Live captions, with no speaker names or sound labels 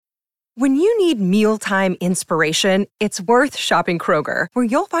When you need mealtime inspiration, it's worth shopping Kroger, where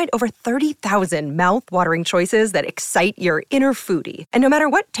you'll find over 30,000 mouth-watering choices that excite your inner foodie. And no matter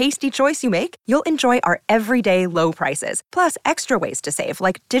what tasty choice you make, you'll enjoy our everyday low prices, plus extra ways to save,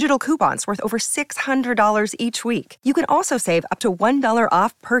 like digital coupons worth over $600 each week. You can also save up to $1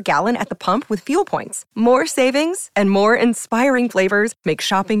 off per gallon at the pump with fuel points. More savings and more inspiring flavors make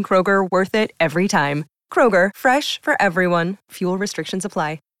shopping Kroger worth it every time. Kroger, fresh for everyone. Fuel restrictions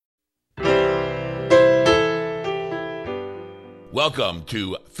apply. Welcome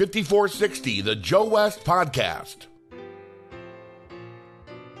to 5460, the Joe West Podcast.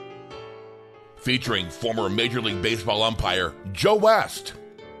 Featuring former Major League Baseball umpire Joe West.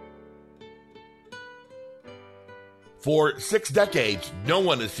 For 6 decades, no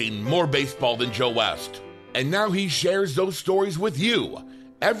one has seen more baseball than Joe West. And now he shares those stories with you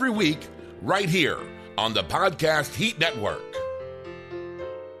every week right here on the Podcast Heat Network.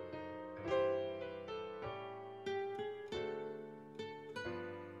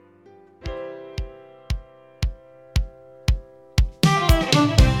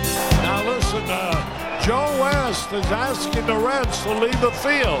 Joe West is asking the Reds to leave the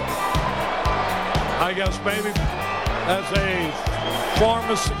field. I guess maybe as a form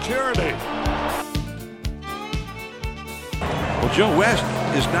of security. Well, Joe West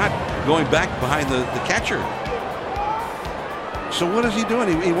is not going back behind the catcher. So what is he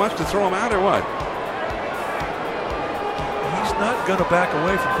doing? He wants to throw him out or what? He's not going to back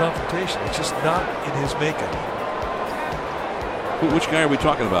away from confrontation. It's just not in his makeup. Which guy are we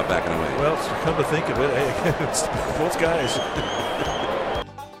talking about backing away? Well, come to think of it, it's both guys.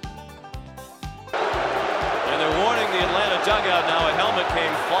 And they're warning the Atlanta dugout now. A helmet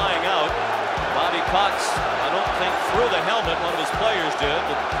came flying out. Bobby Cox, I don't think threw the helmet. One of his players did,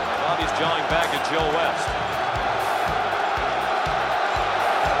 but Bobby's jawing back at Joe West.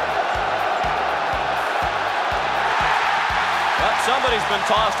 But somebody's been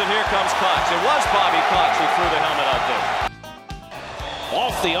tossed, and here comes Cox. It was Bobby Cox who threw the helmet out there.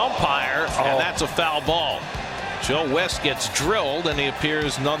 Off the umpire, and that's a foul ball. Joe West gets drilled, and he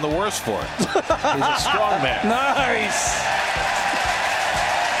appears none the worse for it. He's a strong man. Nice.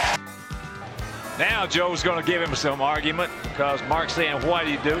 Now Joe's going to give him some argument because Mark's saying, "Why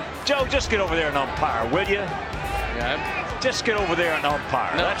do you do?" Joe, just get over there and umpire, will you? Yeah. Just get over there and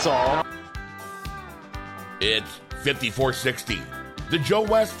umpire. No. That's all. It's 5460, the Joe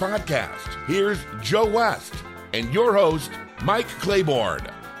West Podcast. Here's Joe West and your host, Mike Claiborne.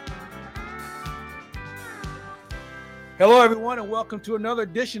 Hello, everyone, and welcome to another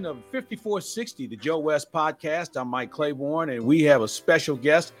edition of 5460, the Joe West Podcast. I'm Mike Claiborne, and we have a special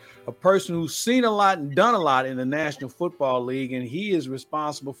guest, a person who's seen a lot and done a lot in the National Football League, and he is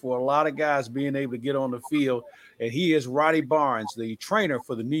responsible for a lot of guys being able to get on the field, and he is Ronnie Barnes, the trainer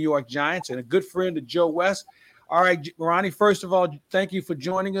for the New York Giants and a good friend of Joe West. All right, Ronnie, first of all, thank you for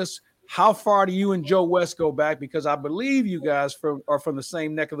joining us. How far do you and Joe West go back? Because I believe you guys are from the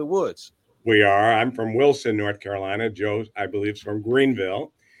same neck of the woods. We are. I'm from Wilson, North Carolina. Joe, I believe, is from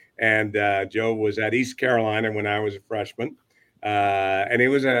Greenville. And Joe was at East Carolina when I was a freshman. And he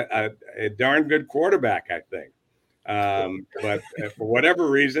was a darn good quarterback, I think. But for whatever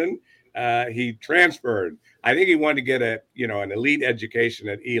reason, he transferred. I think he wanted to get an elite education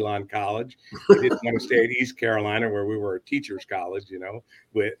at Elon College. He didn't want to stay at East Carolina, where we were a teacher's college,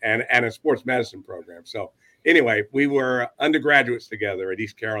 and a sports medicine program. So anyway, we were undergraduates together at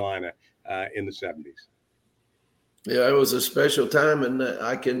East Carolina in the 70s. Yeah, it was a special time, and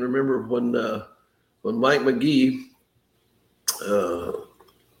I can remember when Mike McGee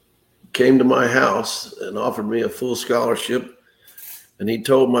came to my house and offered me a full scholarship. And he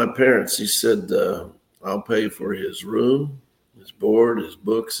told my parents, he said, I'll pay for his room, his board, his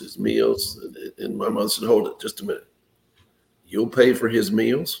books, his meals. And my mother said, hold it just a minute. You'll pay for his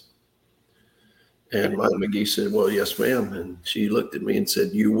meals? And Mike McGee said, well, yes, ma'am. And she looked at me and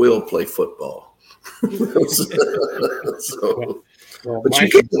said, you will play football. But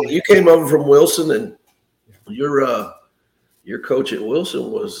you came over from Wilson, and your coach at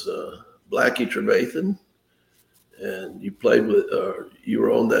Wilson was Blackie Trevathan. And you played with, you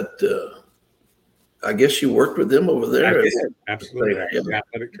were on that, I guess you worked with them over there. I did. Absolutely.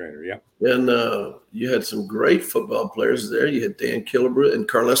 Athletic trainer, yeah. And you had some great football players there. You had Dan Killebrew, and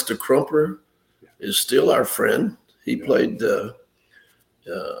Carlester Crumper is still our friend. He played,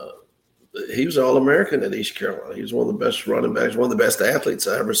 he was All-American at East Carolina. He was one of the best running backs, one of the best athletes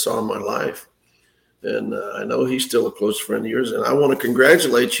I ever saw in my life. And I know he's still a close friend of yours. And I want to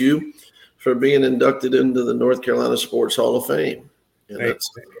congratulate you for being inducted into the North Carolina Sports Hall of Fame. And that's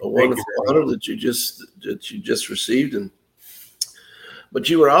a wonderful honor that you just received. And But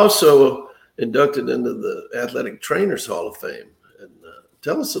you were also inducted into the Athletic Trainers Hall of Fame. And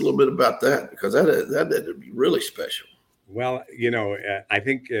tell us a little bit about that, because that would be really special. Well, I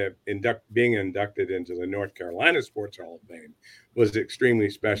think being inducted into the North Carolina Sports Hall of Fame was extremely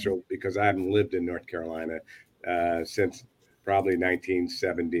special because I haven't lived in North Carolina since probably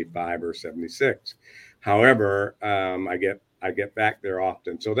 1975 or 76. However, I get back there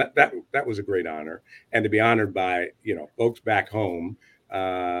often, so that was a great honor, and to be honored by folks back home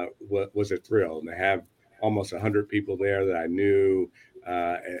was a thrill, and to have almost 100 people there that I knew,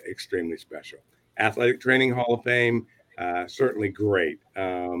 extremely special. Athletic Training Hall of Fame, certainly great.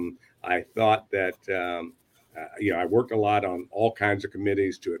 I thought that I worked a lot on all kinds of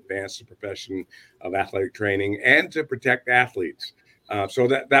committees to advance the profession of athletic training and to protect athletes. So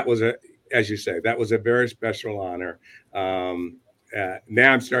that was as you say, that was a very special honor.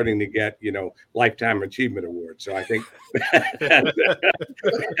 Now I'm starting to get, lifetime achievement awards. So I think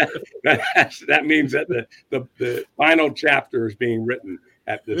that means that the final chapter is being written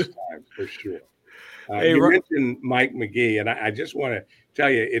at this time for sure. You mentioned Mike McGee, and I just want to tell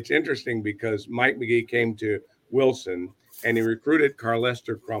you, it's interesting because Mike McGee came to Wilson and he recruited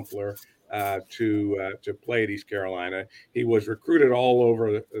Carlester Crumpler to play at East Carolina. He was recruited all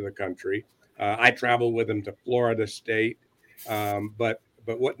over the country. I traveled with him to Florida State. But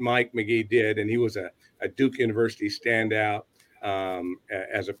what Mike McGee did, and he was a Duke University standout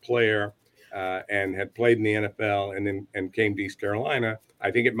as a player and had played in the NFL and came to East Carolina.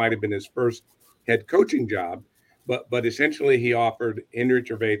 I think it might have been his first head coaching job, but essentially he offered Henry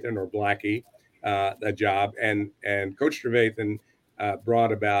Trevathan or Blackie a job, and Coach Trevathan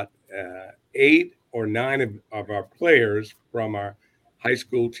brought about 8 or 9 of our players from our high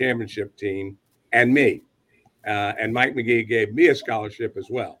school championship team and me. And Mike McGee gave me a scholarship as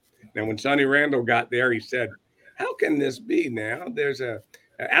well. Now, when Sonny Randall got there, he said, "How can this be now? There's an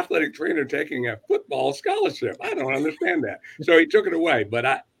athletic trainer taking a football scholarship. I don't understand that." So he took it away, but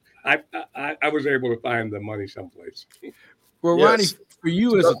I was able to find the money someplace. Well, yes. Ronnie, for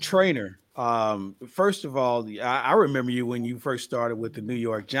you as a trainer, first of all, I remember you when you first started with the New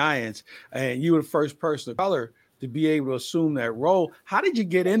York Giants, and you were the first person of color to be able to assume that role. How did you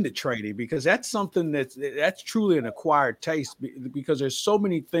get into training? Because that's something that's truly an acquired taste, because there's so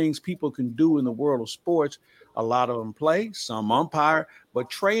many things people can do in the world of sports. A lot of them play, some umpire, but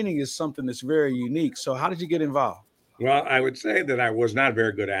training is something that's very unique. So how did you get involved? Well, I would say that I was not a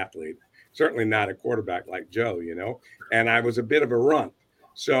very good athlete, certainly not a quarterback like Joe, and I was a bit of a runt.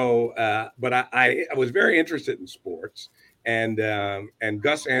 So, but I was very interested in sports, and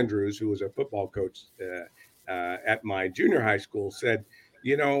Gus Andrews, who was a football coach at my junior high school, said,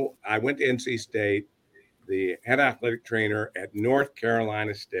 I went to NC State. The head athletic trainer at North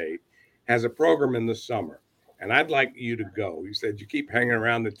Carolina State has a program in the summer, and I'd like you to go. He said, you keep hanging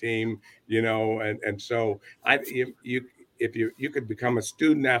around the team, and so if you could become a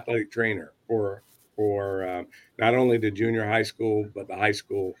student athletic trainer for not only the junior high school, but the high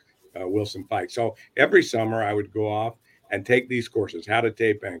school Wilson Pike. So every summer I would go off and take these courses: how to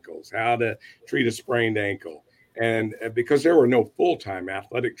tape ankles, how to treat a sprained ankle. And because there were no full-time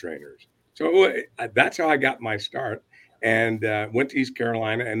athletic trainers. So that's how I got my start, and went to East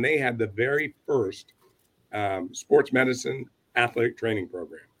Carolina, and they had the very first sports medicine athletic training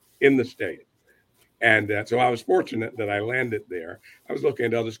program in the state. And so I was fortunate that I landed there. I was looking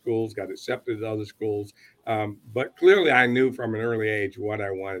at other schools, got accepted to other schools, but clearly I knew from an early age what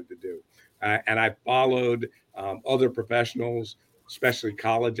I wanted to do. And I followed other professionals, especially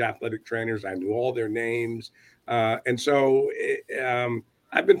college athletic trainers. I knew all their names. And so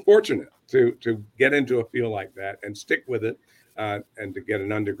I've been fortunate to get into a field like that and stick with it, and to get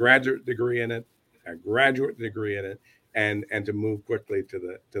an undergraduate degree in it, a graduate degree in it, and to move quickly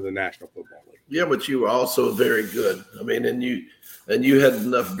to the National Football League. Yeah, but you were also very good. I mean, and you had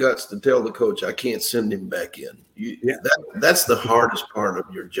enough guts to tell the coach, I can't send him back in. That's the hardest part of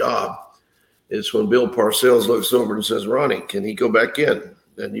your job, is when Bill Parcells looks over and says, Ronnie, can he go back in?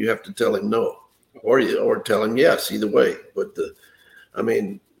 Then you have to tell him no, or tell him yes, either way. But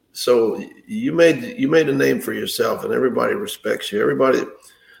so you made a name for yourself, and everybody respects you. Everybody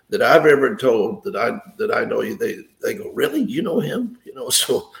that I've ever told that I know you, they go, really? You know him?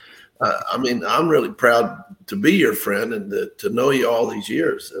 So I'm really proud to be your friend and to know you all these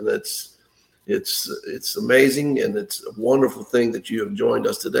years. And it's amazing, and it's a wonderful thing that you have joined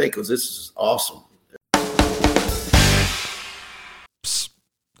us today, because this is awesome. Psst.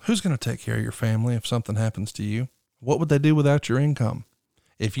 Who's going to take care of your family if something happens to you? What would they do without your income?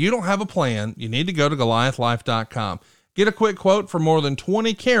 If you don't have a plan, you need to go to GoliathLife.com. Get a quick quote for more than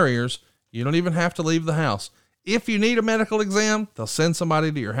 20 carriers. You don't even have to leave the house. If you need a medical exam, they'll send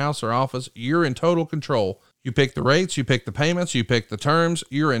somebody to your house or office. You're in total control. You pick the rates, you pick the payments, you pick the terms.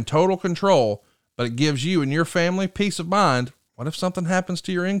 You're in total control, but it gives you and your family peace of mind. What if something happens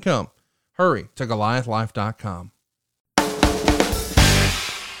to your income? Hurry to GoliathLife.com.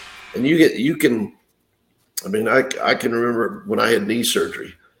 And you can, I mean, I can remember when I had knee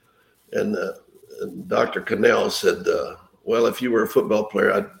surgery, and Dr. Cannell said, well, if you were a football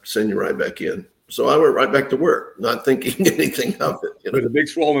player, I'd send you right back in. So I went right back to work, not thinking anything of it. You know? With a big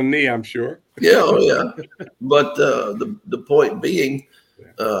swollen knee, I'm sure. Yeah, oh yeah. But the point being,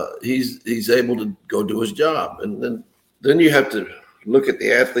 he's able to go do his job, and then you have to look at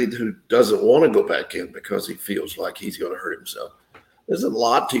the athlete who doesn't want to go back in because he feels like he's going to hurt himself. There's a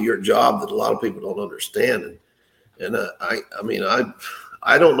lot to your job that a lot of people don't understand, and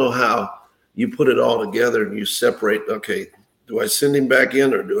I don't know how you put it all together and you separate. Okay, do I send him back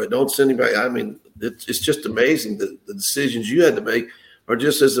in or do I don't send him back? I mean, it's just amazing that the decisions you had to make are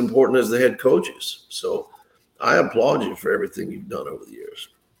just as important as the head coaches. So I applaud you for everything you've done over the years.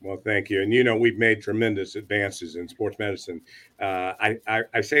 Well, thank you. And, we've made tremendous advances in sports medicine. I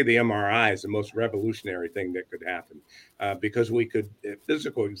say the MRI is the most revolutionary thing that could happen because we could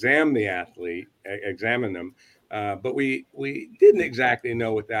physical examine the athlete, examine them, but we didn't exactly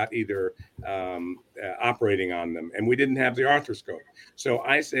know without either operating on them, and we didn't have the arthroscope. So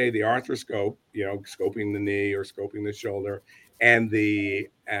I say the arthroscope, scoping the knee or scoping the shoulder, and the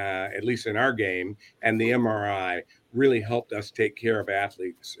at least in our game, and the MRI really helped us take care of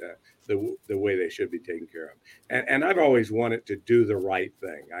athletes the way they should be taken care of. And I've always wanted to do the right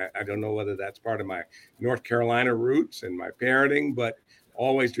thing. I don't know whether that's part of my North Carolina roots and my parenting, but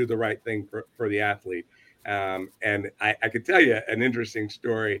always do the right thing for the athlete. And I could tell you an interesting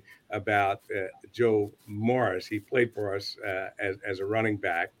story about Joe Morris. He played for us as a running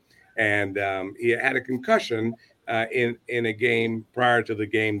back, and he had a concussion in a game prior to the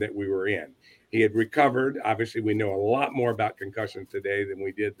game that we were in. He had recovered. Obviously, we know a lot more about concussions today than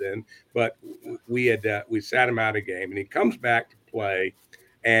we did then, but we sat him out a game, and he comes back to play,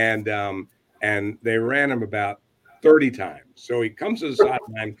 and they ran him about 30 times. So he comes to the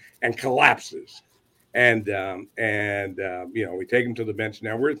sideline and collapses. And we take him to the bench.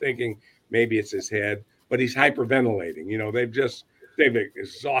 Now we're thinking maybe it's his head, but he's hyperventilating. They've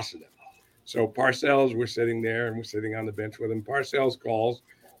exhausted him. So Parcells, we're sitting there and we're sitting on the bench with him. Parcells calls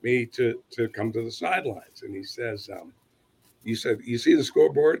me to come to the sidelines, and he says, "You see the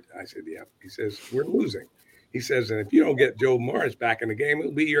scoreboard?" I said, "Yeah." He says, "We're losing." He says, "And if you don't get Joe Morris back in the game,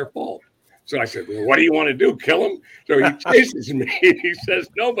 it'll be your fault." So I said, "Well, what do you want to do? Kill him?" So he chases me. He says,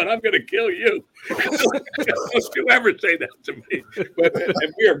 "No, but I'm going to kill you." Don't you ever say that to me. But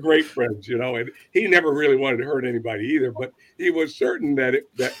and we are great friends, and he never really wanted to hurt anybody either. But he was certain that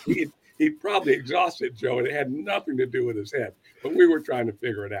he probably exhausted Joe, and it had nothing to do with his head. But we were trying to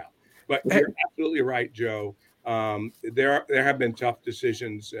figure it out. But you're absolutely right, Joe. There have been tough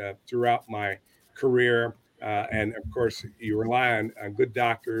decisions throughout my career. And of course, you rely on good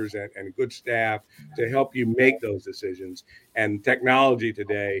doctors and good staff to help you make those decisions. And technology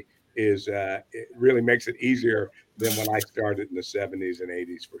today it really makes it easier than when I started in the 70s and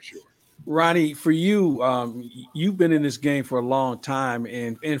 80s for sure. Ronnie, for you, you've been in this game for a long time,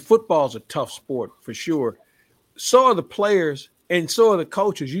 and football's a tough sport for sure. So are the players, and so are the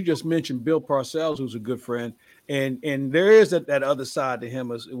coaches. You just mentioned Bill Parcells, who's a good friend, and there is that other side to him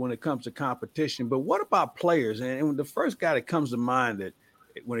when it comes to competition. But what about players? And the first guy that comes to mind that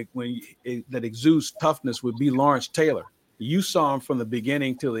exudes toughness would be Lawrence Taylor. You saw him from the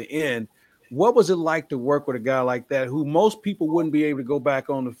beginning till the end. What was it like to work with a guy like that, who most people wouldn't be able to go back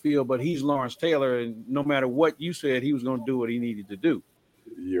on the field, but he's Lawrence Taylor, and no matter what you said, he was going to do what he needed to do?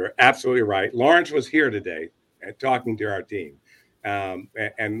 You're absolutely right. Lawrence was here today and talking to our team.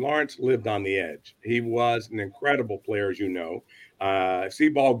 And Lawrence lived on the edge. He was an incredible player, as you know. See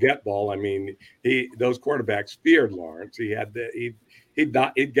ball, get ball. I mean, those quarterbacks feared Lawrence. He'd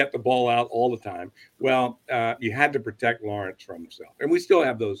get the ball out all the time. Well, you had to protect Lawrence from himself, and we still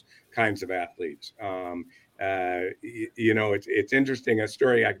have those kinds of athletes. It's interesting. A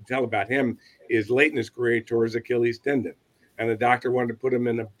story I can tell about him is late in his career, he tore his Achilles tendon, and the doctor wanted to put him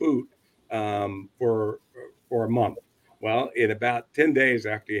in a boot for a month. Well, in about 10 days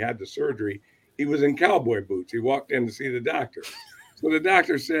after he had the surgery, he was in cowboy boots. He walked in to see the doctor. So the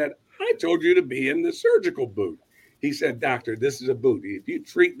doctor said, "I told you to be in the surgical boot." He said, "Doctor, this is a boot. If you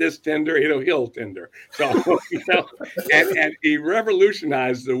treat this tender, it'll heal tender." So, and he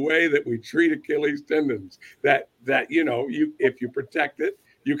revolutionized the way that we treat Achilles tendons. That if you protect it,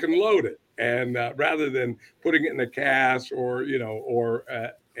 you can load it, and rather than putting it in a cast or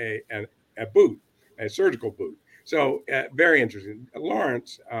a boot. a surgical boot. So very interesting.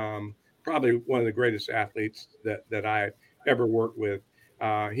 Lawrence, probably one of the greatest athletes that I ever worked with.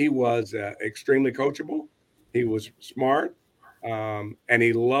 He was extremely coachable. He was smart, and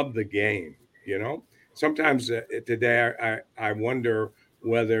he loved the game. Sometimes today I wonder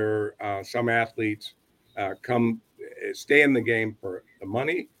whether some athletes stay in the game for the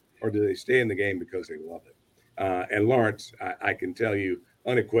money, or do they stay in the game because they love it? And Lawrence, I can tell you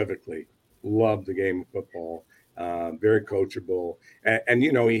unequivocally, loved the game of football. Very coachable, and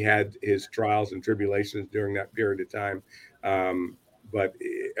he had his trials and tribulations during that period of time, but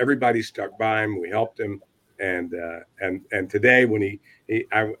everybody stuck by him. We helped him, and today when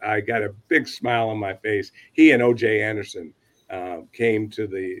I got a big smile on my face. He and O.J. Anderson came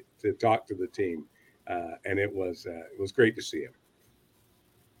to talk to the team, and it was great to see him.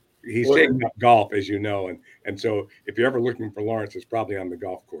 He's taking up golf, as you know, and so if you're ever looking for Lawrence, it's probably on the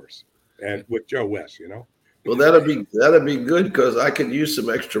golf course and with Joe West. Well, that'd be good because I could use some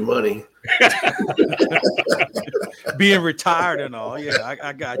extra money. Being retired and all, yeah,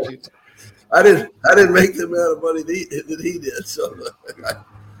 I got you. I didn't make the amount of money that he did. So,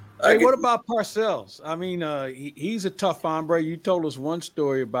 what about Parcells? I mean, he's a tough hombre. You told us one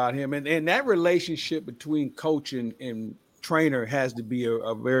story about him, and that relationship between coach and trainer has to be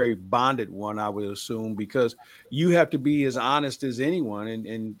a very bonded one, I would assume, because you have to be as honest as anyone,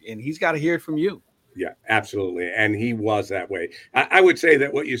 and he's got to hear it from you. Yeah, absolutely. And he was that way. I would say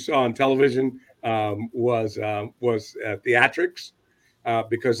that what you saw on television was theatrics,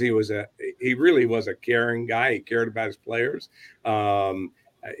 because he really was a caring guy. He cared about his players.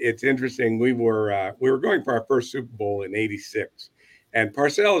 It's interesting. We were going for our first Super Bowl in '86, and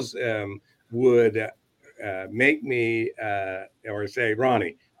Parcells would make me or say,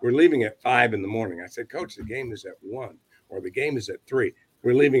 Ronnie, we're leaving at 5 a.m. I said, Coach, the game is at 1, or the game is at 3.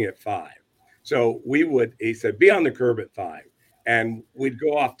 We're leaving at 5. So he said, be on the curb at 5. And we'd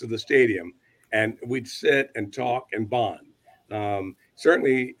go off to the stadium and we'd sit and talk and bond.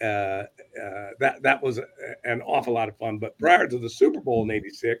 Certainly that was an awful lot of fun. But prior to the Super Bowl in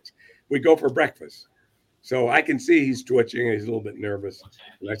 '86, we'd go for breakfast. So I can see he's twitching and he's a little bit nervous.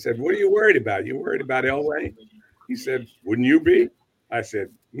 And I said, what are you worried about? You worried about Elway? He said, wouldn't you be? I said,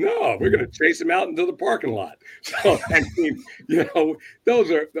 no, we're going to chase him out into the parking lot. So, I mean,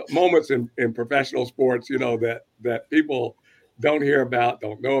 those are moments in professional sports, that people don't hear about,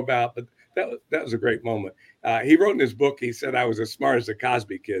 don't know about. But that was a great moment. He wrote in his book, he said I was as smart as the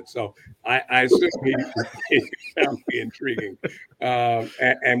Cosby Kid. So I assume he found me intriguing.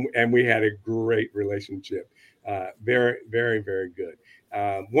 And we had a great relationship. Very, very, very good.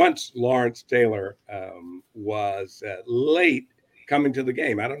 Once Lawrence Taylor was late coming to the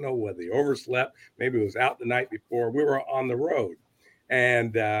game. I don't know whether he overslept. Maybe he was out the night before. We were on the road.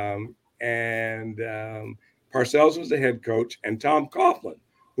 And Parcells was the head coach, and Tom Coughlin,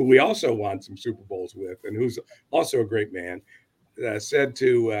 who we also won some Super Bowls with, and who's also a great man, said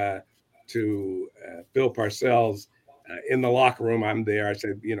to Bill Parcells in the locker room, I'm there. I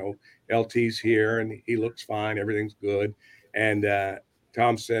said, LT's here, and he looks fine. Everything's good. And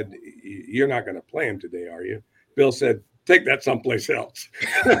Tom said, you're not going to play him today, are you? Bill said, take that someplace else.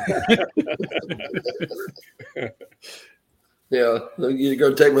 Yeah, you're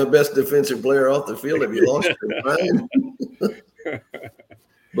going to take my best defensive player off the field if you lost your mind.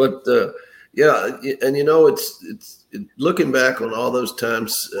 But yeah, and it's looking back on all those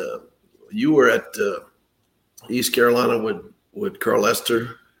times. You were at East Carolina with Carl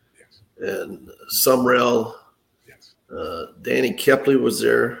Lester, yes, and Sumrell. Yes. Danny Kepley was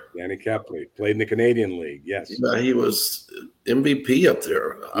there. Danny Kepley played in the Canadian League. Yes, he was MVP up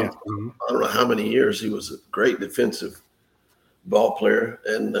there. Yes. I don't know how many years. He was a great defensive ball player,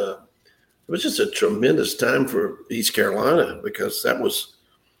 and it was just a tremendous time for East Carolina because that was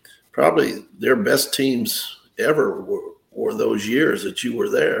probably their best teams ever were those years that you were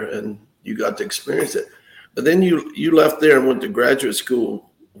there and you got to experience it. But then you left there and went to graduate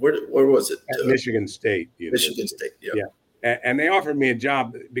school. Where was it? At Michigan State. Michigan State, yeah. And they offered me a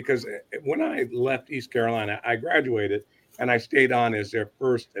job because when I left East Carolina, I graduated and I stayed on as their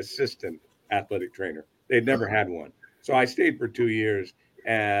first assistant athletic trainer. They'd never had one. So I stayed for 2 years,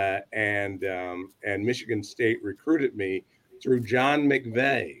 and Michigan State recruited me through John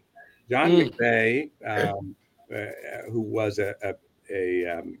McVeigh. John McVeigh, who was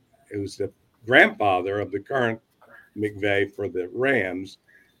who's the grandfather of the current McVeigh for the Rams,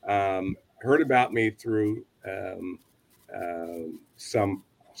 heard about me through some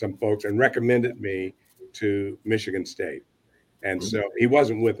folks and recommended me to Michigan State. And so he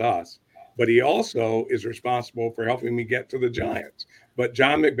wasn't with us, but he also is responsible for helping me get to the Giants. But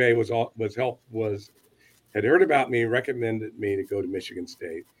John McVay had heard about me, recommended me to go to Michigan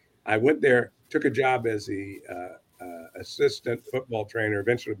State. I went there, took a job as the assistant football trainer,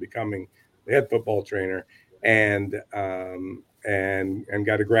 eventually becoming the head football trainer, and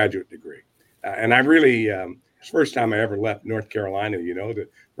got a graduate degree. And I really, it's the first time I ever left North Carolina,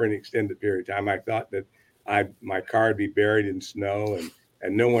 for an extended period of time. I thought that my car would be buried in snow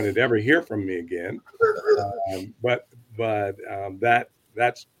and no one would ever hear from me again. But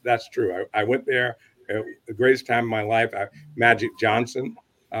that's true. I went there, the greatest time of my life. Magic Johnson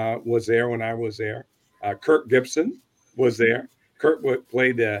was there when I was there. Kirk Gibson was there. Kirk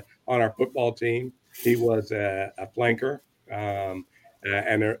played on our football team. He was a flanker, and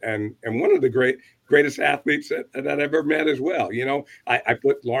one of the greatest athletes that I've ever met as well. I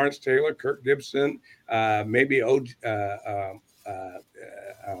put Lawrence Taylor, Kirk Gibson, maybe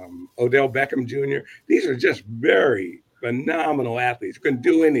Odell Beckham Jr. These are just very phenomenal athletes. Can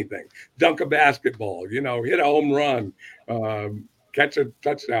do anything, dunk a basketball, hit a home run, catch a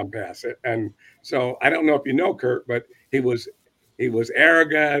touchdown pass. And so I don't know if you know Kirk, but he was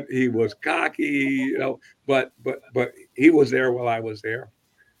arrogant, he was cocky, but he was there while I was there.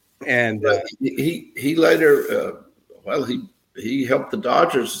 And he later, he helped the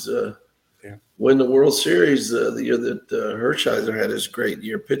Dodgers win the World Series the year that Hershiser had his great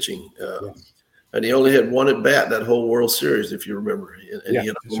year pitching. And he only had one at bat that whole World Series, if you remember. And he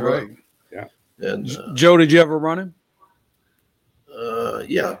hit a home run. Yeah. And Joe, did you ever run him?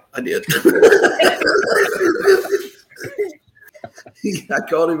 Yeah, I did. I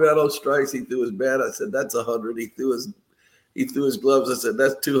called him out on strikes. He threw his bat. I said, "That's 100." He threw his gloves. I said,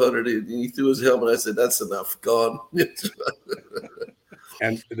 "That's 200." And he threw his helmet. I said, "That's enough. Gone."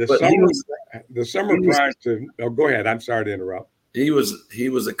 And the summer prior to go ahead. I'm sorry to interrupt. He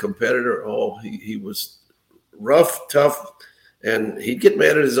was a competitor. He was rough, tough, and he'd get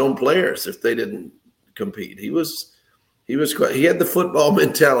mad at his own players if they didn't compete. He had the football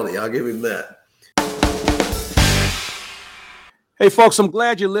mentality. I'll give him that. Hey, folks, I'm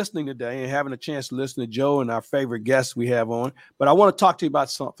glad you're listening today and having a chance to listen to Joe and our favorite guests we have on. But I want to talk to you about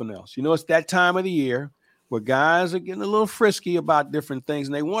something else. It's that time of the year where guys are getting a little frisky about different things,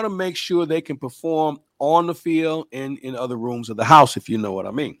 and they want to make sure they can perform on the field and in other rooms of the house, if you know what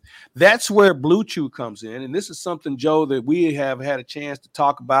I mean. That's where Blue Chew comes in, and this is something, Joe, that we have had a chance to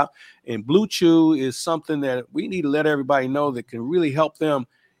talk about, and Blue Chew is something that we need to let everybody know that can really help them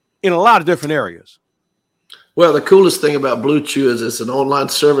in a lot of different areas. Well, the coolest thing about Blue Chew is it's an online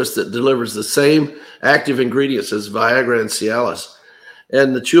service that delivers the same active ingredients as Viagra and Cialis.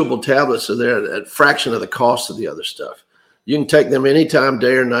 And the chewable tablets are there at a fraction of the cost of the other stuff. You can take them anytime,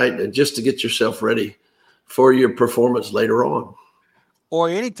 day or night, and just to get yourself ready for your performance later on. Or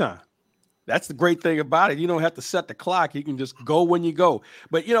anytime. That's the great thing about it. You don't have to set the clock. You can just go when you go.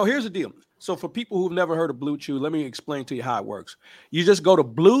 But, here's the deal. So for people who've never heard of Blue Chew, let me explain to you how it works. You just go to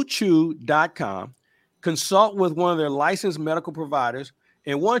bluechew.com, consult with one of their licensed medical providers,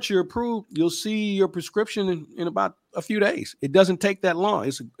 and once you're approved, you'll see your prescription in about a few days. It doesn't take that long.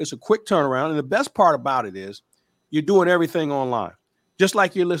 It's a quick turnaround. And the best part about it is you're doing everything online. Just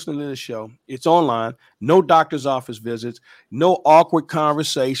like you're listening to this show, it's online, no doctor's office visits, no awkward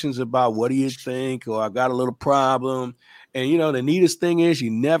conversations about what do you think, or I've got a little problem. And, the neatest thing is you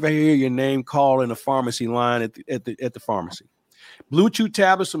never hear your name called in a pharmacy line at the pharmacy. Blue Chew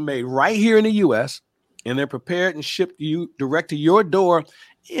tablets are made right here in the U.S., and they're prepared and shipped to you direct to your door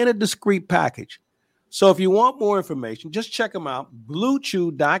in a discreet package. So if you want more information, just check them out,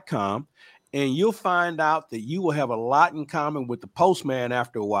 bluechew.com, and you'll find out that you will have a lot in common with the postman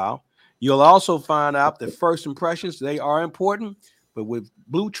after a while. You'll also find out that first impressions, they are important, but with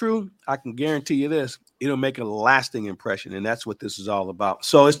Blue Chew, I can guarantee you this, it'll make a lasting impression, and that's what this is all about.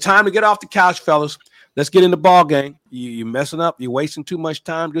 So it's time to get off the couch, fellas. Let's get in the ball game. You're messing up. You're wasting too much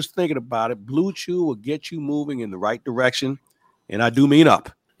time just thinking about it. Blue Chew will get you moving in the right direction, and I do mean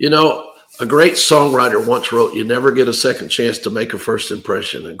up. A great songwriter once wrote, "You never get a second chance to make a first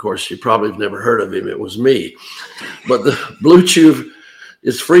impression." And of course, you probably have never heard of him. It was me. But the Blue Chew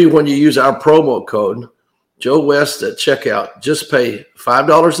is free when you use our promo code, Joe West, at checkout. Just pay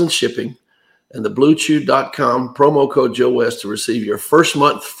 $5 in shipping and the bluechew.com promo code Joe West to receive your first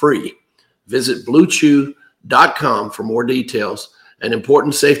month free. Visit bluechew.com for more details and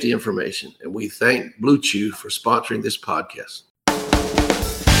important safety information. And we thank Blue Chew for sponsoring this podcast.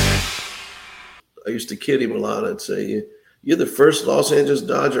 I used to kid him a lot. I'd say, "You're the first Los Angeles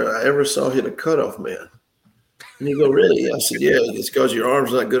Dodger I ever saw hit a cutoff man." And he'd go, "Really?" I said, "Yeah, it's because your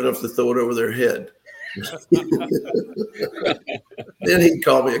arm's not good enough to throw it over their head." Then he'd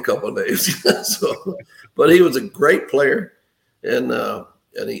call me a couple of names. But he was a great player, and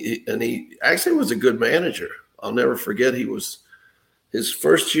he actually was a good manager. I'll never forget. His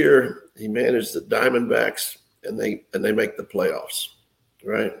first year he managed the Diamondbacks, and they make the playoffs,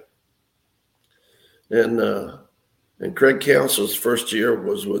 right? And Craig Counsell's first year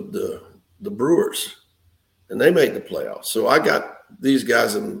was with the Brewers, and they made the playoffs. So I got these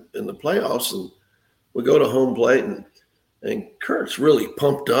guys in the playoffs, and we go to home plate, and Kurt's really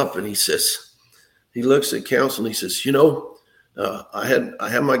pumped up, and he looks at Counsell and he says, I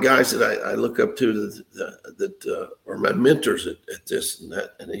have my guys that I look up to that are my mentors at this and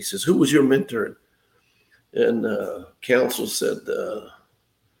that. And he says, who was your mentor? And Counsell said,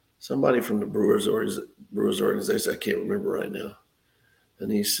 somebody from the Brewers organization. I can't remember right now.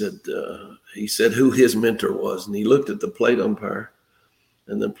 And he said who his mentor was. And he looked at the plate umpire,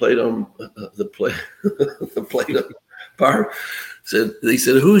 and the plate umpire he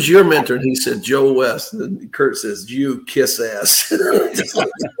said, who's your mentor? And he said, Joe West. And Kurt says, you kiss ass. Before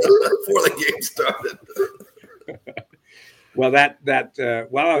the game started. Well,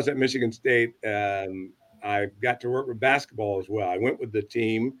 while I was at Michigan State, I got to work with basketball as well. I went with the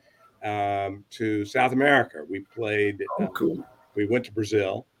team to South America. We played. Cool. We went to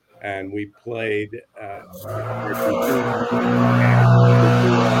Brazil, and we played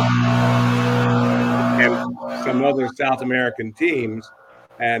and some other South American teams.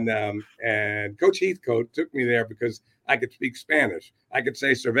 And Coach Heathcote took me there because I could speak Spanish. I could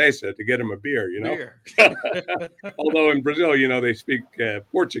say cerveza to get him a beer, Although in Brazil, they speak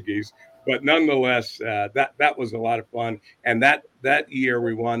Portuguese. But nonetheless, that was a lot of fun. And that year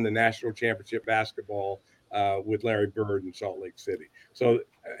we won the national championship basketball with Larry Bird in Salt Lake City. So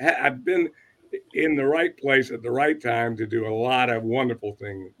I've been in the right place at the right time to do a lot of wonderful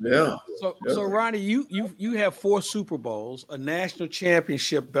things. Yeah. So Ronnie, you have 4 Super Bowls, a national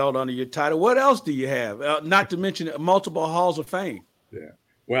championship belt under your title. What else do you have? Not to mention multiple Halls of Fame. Yeah.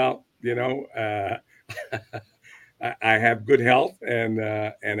 Well, I have good health and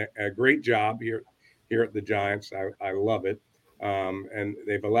a great job here at the Giants. I love it. And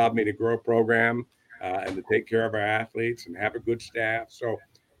they've allowed me to grow a program and to take care of our athletes and have a good staff. So,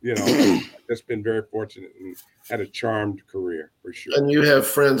 I've just been very fortunate and had a charmed career for sure. And you have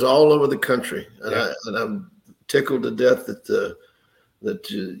friends all over the country, and I'm tickled to death that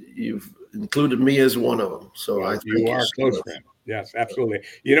you've included me as one of them. So I think you are close friend. Yes, absolutely.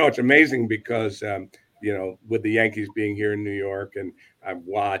 It's amazing because with the Yankees being here in New York, and I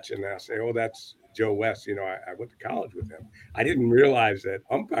watch and I say, oh, that's Joe West. I went to college with him. I didn't realize that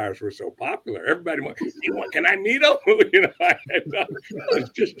umpires were so popular. Everybody went, can I meet him? It's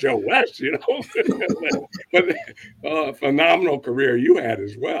just Joe West, But phenomenal career you had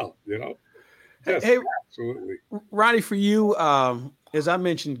as well, Yes, hey, absolutely. Ronnie, for you, as I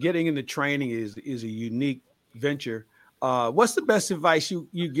mentioned, getting into training is a unique venture. What's the best advice you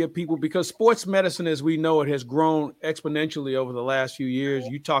give people? Because sports medicine, as we know it, has grown exponentially over the last few years.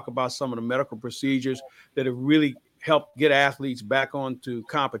 You talk about some of the medical procedures that have really helped get athletes back onto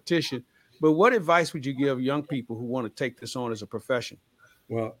competition. But what advice would you give young people who want to take this on as a profession?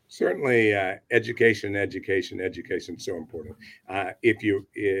 Well, certainly education is so important. I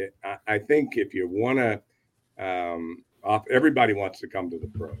think if you want to, everybody wants to come to the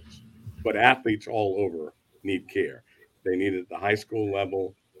pros, but athletes all over need care. They need it at the high school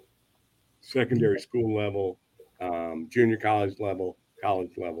level, secondary school level, junior college level,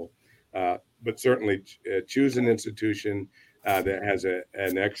 college level. But certainly choose an institution that has an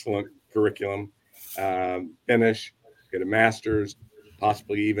excellent curriculum, finish, get a master's,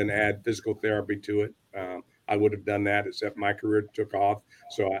 possibly even add physical therapy to it. I would have done that, except my career took off.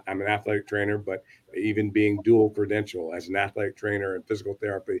 So I'm an athletic trainer, but even being dual credential as an athletic trainer and physical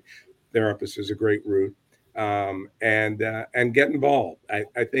therapist is a great route. And get involved.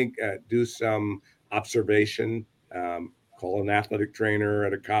 I think do some observation, call an athletic trainer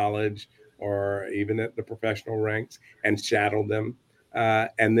at a college or even at the professional ranks and shadow them,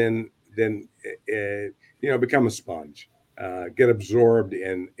 and then become a sponge, get absorbed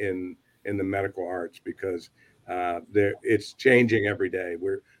in the medical arts because it's changing every day.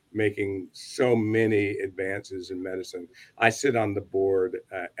 We're making so many advances in medicine. I sit on the board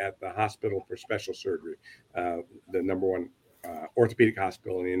at the Hospital for Special Surgery, the number one orthopedic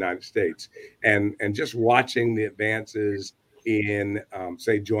hospital in the United States, and just watching the advances in,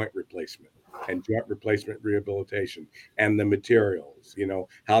 say, joint replacement and joint replacement rehabilitation and the materials,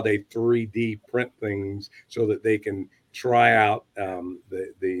 how they 3D print things so that they can try out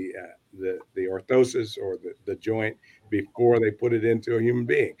the orthosis or the joint before they put it into a human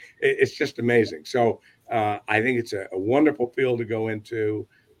being. It's just amazing. So I think it's a wonderful field to go into.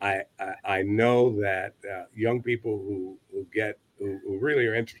 I know that young people who really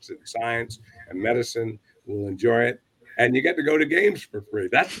are interested in science and medicine will enjoy it. And you get to go to games for free.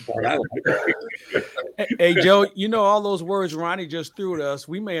 That's the part I like. Hey, Joe, you know all those words Ronnie just threw at us.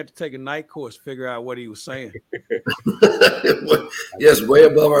 We may have to take a night course to figure out what he was saying. Yes, way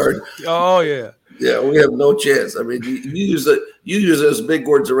above our. Oh yeah, yeah. We have no chance. I mean, you use those big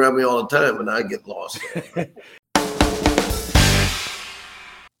words around me all the time, and I get lost.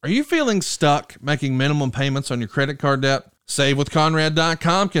 Are you feeling stuck making minimum payments on your credit card debt?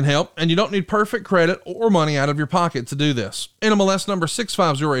 SaveWithConrad.com can help, and you don't need perfect credit or money out of your pocket to do this. NMLS number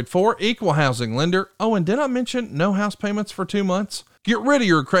 65084, equal housing lender. Oh, and did I mention no house payments for 2 months? Get rid of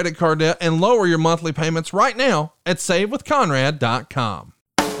your credit card debt and lower your monthly payments right now at SaveWithConrad.com.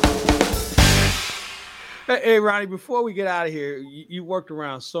 Hey, Ronnie, before we get out of here, you worked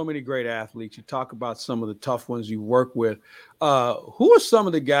around so many great athletes. You talk about some of the tough ones you work with. Who are some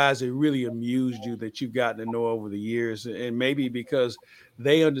of the guys that really amused you that you've gotten to know over the years? And maybe because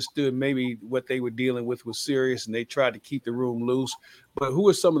they understood maybe what they were dealing with was serious and they tried to keep the room loose. But who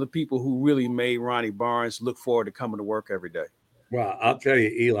are some of the people who really made Ronnie Barnes look forward to coming to work every day? Well, I'll tell you,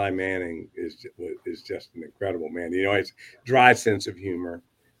 Eli Manning is just an incredible man. You know, he's dry sense of humor.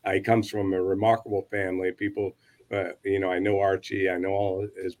 He comes from a remarkable family. People, you know, I know Archie, I know all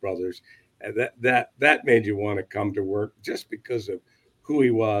his brothers. That made you want to come to work just because of who he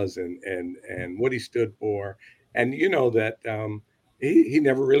was and what he stood for. And you know that he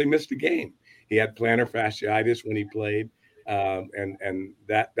never really missed a game. He had plantar fasciitis when he played, and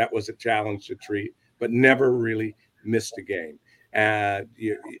that was a challenge to treat, but never really missed a game. I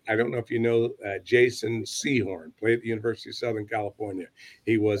don't know if you know Jason Sehorn, played at the University of Southern California.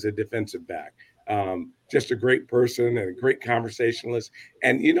 He was a defensive back. Just a great person and a great conversationalist.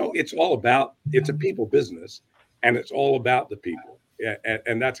 And, you know, it's a people business, and it's all about the people. Yeah,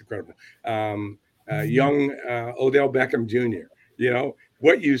 and that's incredible. Young Odell Beckham Jr., you know,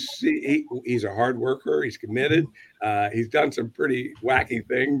 what you see, he's a hard worker. He's committed. He's done some pretty wacky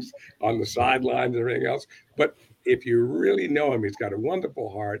things on the sidelines and everything else. But if you really know him, he's got a wonderful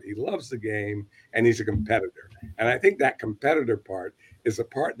heart. He loves the game, and he's a competitor. And I think that competitor part is the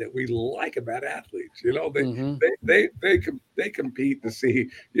part that we like about athletes. You know, they compete to see,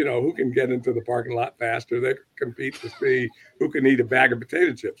 you know, who can get into the parking lot faster. They compete to see who can eat a bag of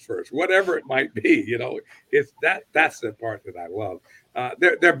potato chips first, whatever it might be. You know, that's the part that I love.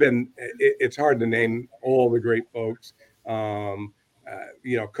 There've been. It's hard to name all the great folks. You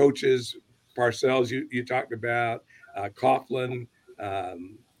know, coaches. Parcells, you talked about, Coughlin,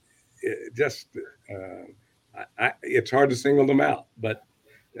 it's hard to single them out, but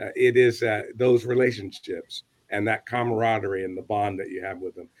it is those relationships and that camaraderie and the bond that you have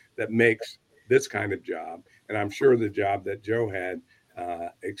with them that makes this kind of job, and I'm sure the job that Joe had,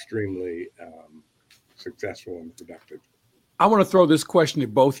 extremely successful and productive. I want to throw this question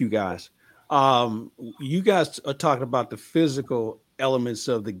at both you guys. You guys are talking about the physical elements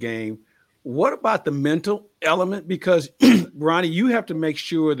of the game. What about the mental element? Because, Ronnie, you have to make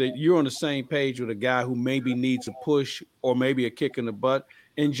sure that you're on the same page with a guy who maybe needs a push or maybe a kick in the butt.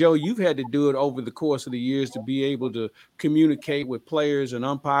 And, Joe, you've had to do it over the course of the years to be able to communicate with players and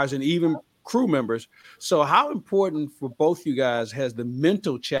umpires and even crew members. So how important for both you guys has the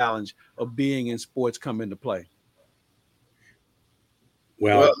mental challenge of being in sports come into play?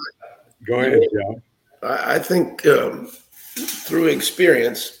 Well go ahead, Joe. I think through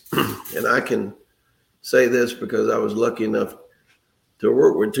experience, and I can say this because I was lucky enough to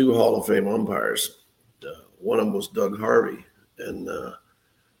work with two Hall of Fame umpires. One of them was Doug Harvey, and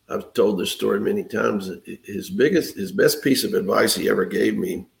I've told this story many times. His best piece of advice he ever gave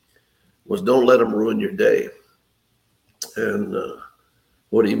me was don't let them ruin your day. And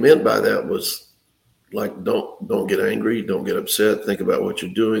what he meant by that was like, don't get angry, don't get upset, think about what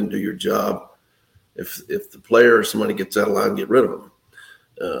you're doing, do your job. If the player or somebody gets out of line, get rid of them.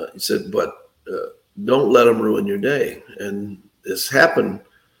 He said, but don't let them ruin your day. And this happened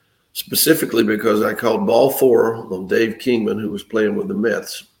specifically because I called ball 4 on Dave Kingman, who was playing with the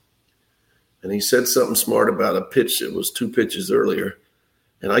Mets. And he said something smart about a pitch that was 2 pitches earlier.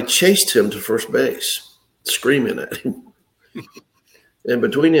 And I chased him to first base, screaming at him. And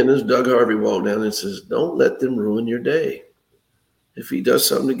between innings, Doug Harvey walked down and says, don't let them ruin your day. If he does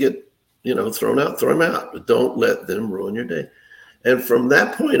something to get, thrown out, throw him out. But don't let them ruin your day. And from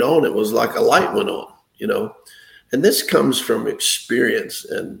that point on, it was like a light went on, And this comes from experience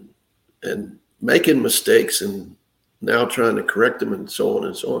and making mistakes and now trying to correct them and so on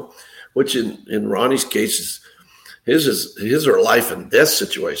and so on. which in Ronnie's case his are life and death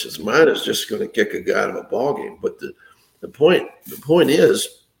situations. Mine is just going to kick a guy out of a ball game. But the point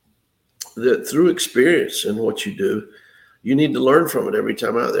is that through experience in what you do, you need to learn from it every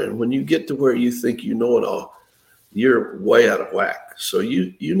time out there. And when you get to where you think you know it all, you're way out of whack. So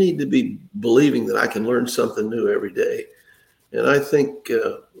you need to be believing that I can learn something new every day. And I think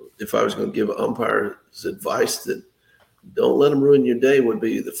if I was going to give umpires advice, that don't let them ruin your day would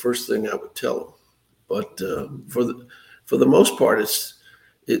be the first thing I would tell them. But for the most part,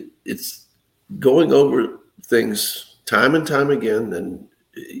 it's going over things time and time again. And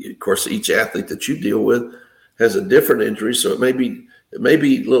of course, each athlete that you deal with has a different injury, so it may be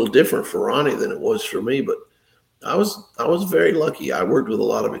a little different for Ronnie than it was for me. But I was very lucky. I worked with a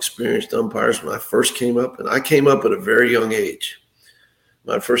lot of experienced umpires when I first came up, and I came up at a very young age.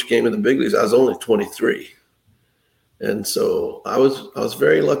 My first game in the big leagues, I was only 23. And so I was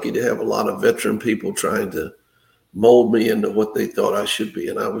very lucky to have a lot of veteran people trying to mold me into what they thought I should be.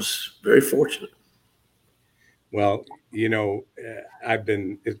 And I was very fortunate. Well,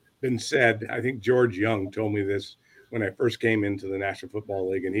 it's been said, I think George Young told me this when I first came into the National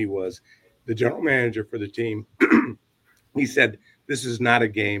Football League, and he was the general manager for the team. He said, "This is not a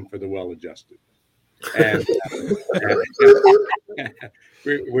game for the well-adjusted." And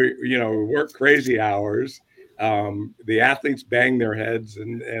we work crazy hours. The athletes bang their heads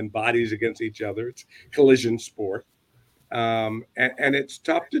and bodies against each other. It's collision sport. And it's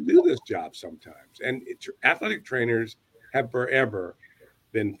tough to do this job sometimes. And athletic trainers have forever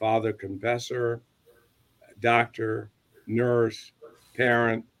been father confessor, doctor, nurse,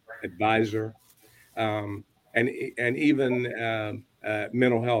 parent, advisor, and even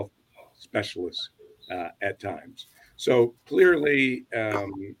mental health specialists at times. So clearly,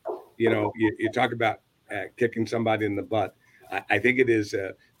 you talk about kicking somebody in the butt. I think it is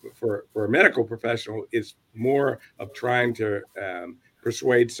for a medical professional, it's more of trying to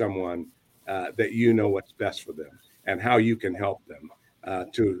persuade someone that you know what's best for them and how you can help them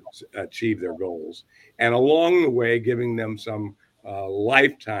to achieve their goals. And along the way, giving them some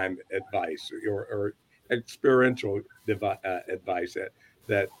lifetime advice or experiential advice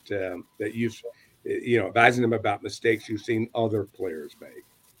that you've, advising them about mistakes you've seen other players make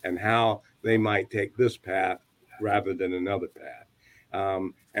and how they might take this path rather than another path.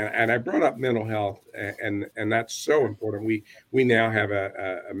 And I brought up mental health, and that's so important. We now have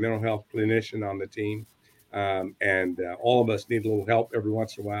a mental health clinician on the team, and all of us need a little help every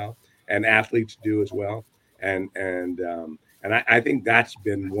once in a while, and athletes do as well. And I think that's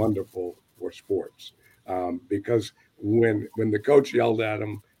been wonderful for sports, because when the coach yelled at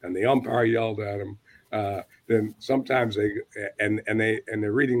them and the umpire yelled at them, then sometimes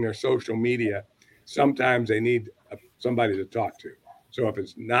they're reading their social media. Sometimes they need somebody to talk to. So if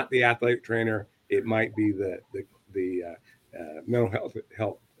it's not the athletic trainer, it might be the mental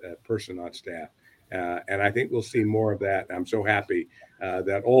health person on staff. And I think we'll see more of that. I'm so happy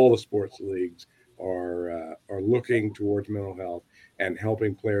that all the sports leagues are looking towards mental health and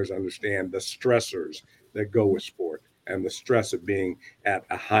helping players understand the stressors that go with sport and the stress of being at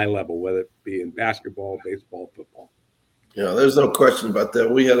a high level, whether it be in basketball, baseball, football. Yeah, there's no question about that.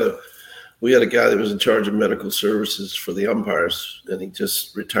 We had a guy that was in charge of medical services for the umpires, and he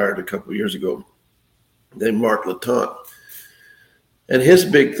just retired a couple of years ago, named Mark Latante. And his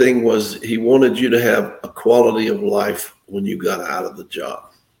big thing was he wanted you to have a quality of life when you got out of the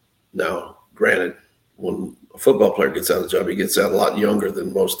job. Now, granted, when a football player gets out of the job, he gets out a lot younger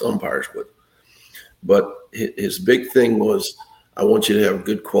than most umpires would. But his big thing was, I want you to have a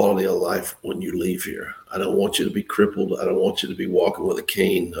good quality of life when you leave here. I don't want you to be crippled. I don't want you to be walking with a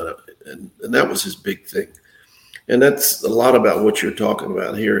cane. And that was his big thing. And that's a lot about what you're talking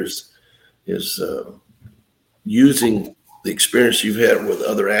about here is using the experience you've had with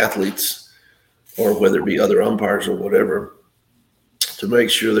other athletes, or whether it be other umpires or whatever, to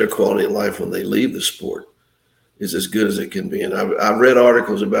make sure their quality of life when they leave the sport is as good as it can be. And I've read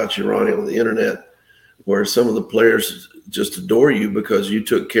articles about you, Ronnie, on the internet, where some of the players just adore you because you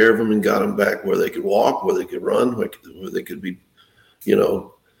took care of them and got them back where they could walk, where they could run, where they could be,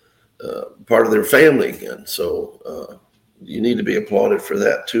 part of their family again. So you need to be applauded for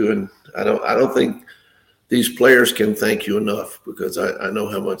that too. And I don't think these players can thank you enough, because I know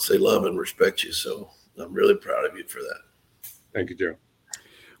how much they love and respect you. So I'm really proud of you for that. Thank you, Joe.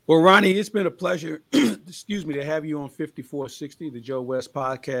 Well, Ronnie, it's been a pleasure, to have you on 5460, the Joe West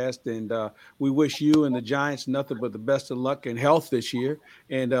podcast. And we wish you and the Giants nothing but the best of luck and health this year.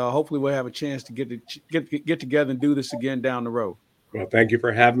 And hopefully we'll have a chance to get together and do this again down the road. Well, thank you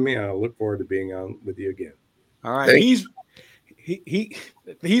for having me. I look forward to being on with you again. All right.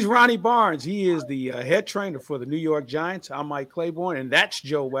 He's Ronnie Barnes. He is the head trainer for the New York Giants. I'm Mike Claiborne, and that's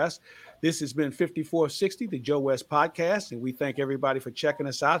Joe West. This has been 5460, the Joe West podcast, and we thank everybody for checking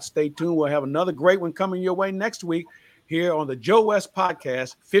us out. Stay tuned. We'll have another great one coming your way next week here on the Joe West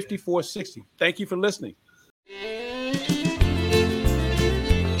podcast, 5460. Thank you for listening.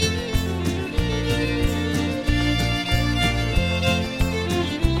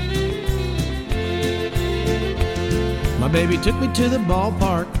 My baby took me to the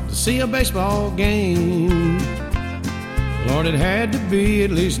ballpark to see a baseball game. Lord, it had to be at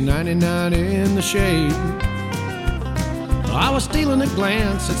least 99 in the shade. I was stealing a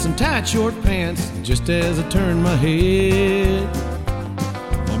glance at some tight short pants, just as I turned my head,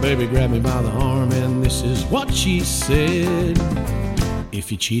 my baby grabbed me by the arm and this is what she said.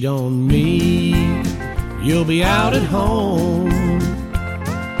 If you cheat on me, you'll be out at home.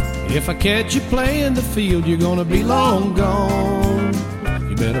 If I catch you playing the field, you're gonna be long gone.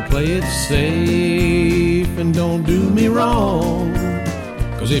 You better play it safe and don't do me wrong,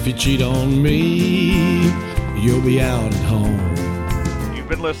 'cause if you cheat on me, you'll be out at home. You've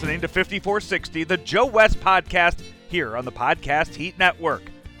been listening to 5460, the Joe West podcast, here on the Podcast Heat Network.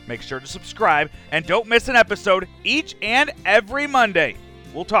 Make sure to subscribe and don't miss an episode each and every Monday.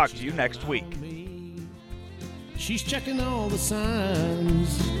 We'll talk to you next week. She's checking all the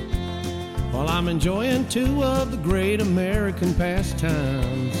signs while I'm enjoying two of the great American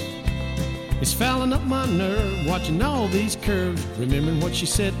pastimes. It's fouling up my nerve watching all these curves, remembering what she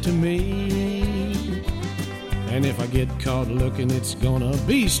said to me. And if I get caught looking, it's gonna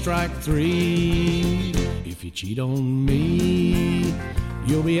be strike three. If you cheat on me,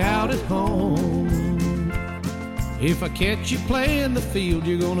 you'll be out at home. If I catch you playing the field,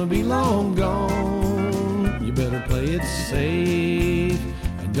 you're gonna be long gone. You better play it safe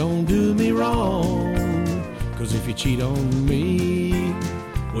and don't do me wrong, 'cause if you cheat on me,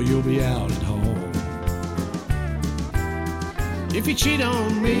 well, you'll be out at home. If you cheat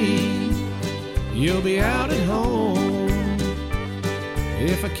on me, you'll be out at home.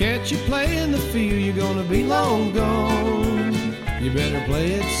 If I catch you playing the field, you're gonna be long gone. You better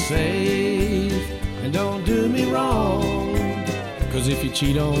play it safe and don't do me wrong, 'cause if you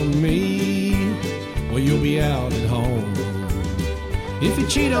cheat on me, well, you'll be out at home. If you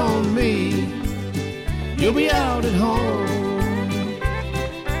cheat on me, you'll be out at home.